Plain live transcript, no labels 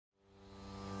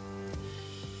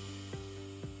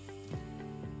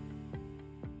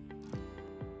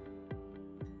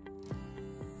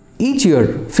Each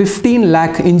year, 15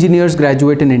 lakh engineers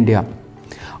graduate in India,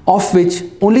 of which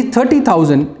only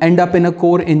 30,000 end up in a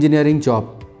core engineering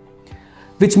job,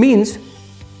 which means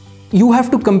you have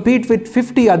to compete with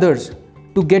 50 others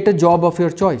to get a job of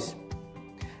your choice.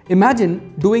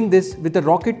 Imagine doing this with a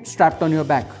rocket strapped on your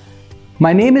back.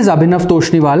 My name is MG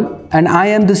Toshniwal and I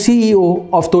am the CEO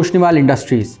of Toshniwal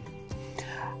Industries.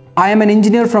 I am an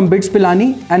engineer from BITS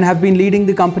Pilani and have been leading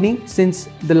the company since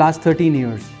the last 13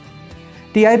 years.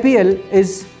 TIPL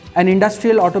is an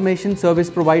industrial automation service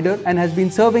provider and has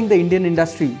been serving the Indian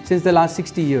industry since the last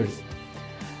 60 years.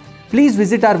 Please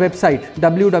visit our website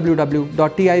www.tipl.com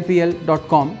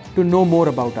to know more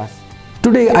about us.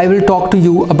 Today I will talk to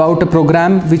you about a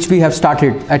program which we have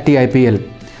started at TIPL.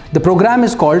 The program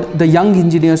is called the Young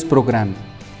Engineers Program.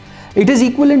 It is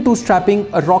equivalent to strapping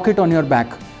a rocket on your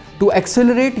back to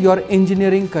accelerate your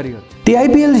engineering career.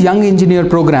 TIPL's Young Engineer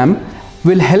Program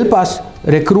will help us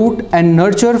recruit and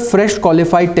nurture fresh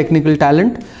qualified technical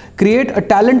talent, create a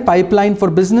talent pipeline for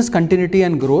business continuity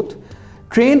and growth,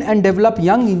 train and develop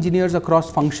young engineers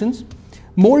across functions,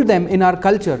 mold them in our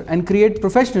culture and create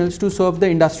professionals to serve the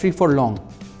industry for long.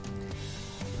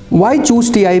 Why choose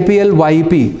TIPL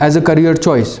YEP as a career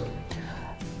choice?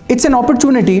 It's an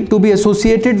opportunity to be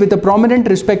associated with a prominent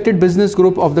respected business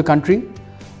group of the country,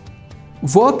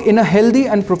 work in a healthy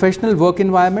and professional work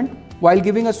environment while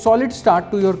giving a solid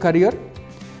start to your career,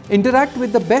 interact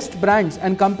with the best brands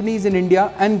and companies in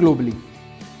India and globally.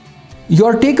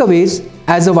 Your takeaways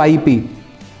as a YEP.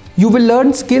 You will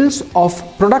learn skills of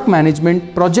product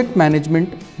management, project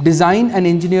management, design and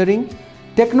engineering,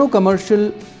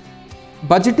 techno-commercial,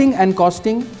 budgeting and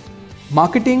costing,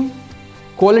 marketing,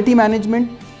 quality management,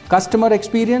 customer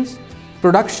experience,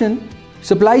 production,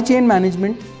 supply chain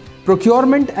management,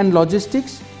 procurement and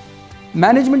logistics,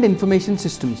 management information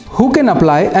systems. Who can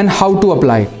apply and how to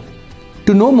apply?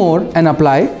 To know more and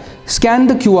apply, scan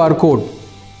the QR code.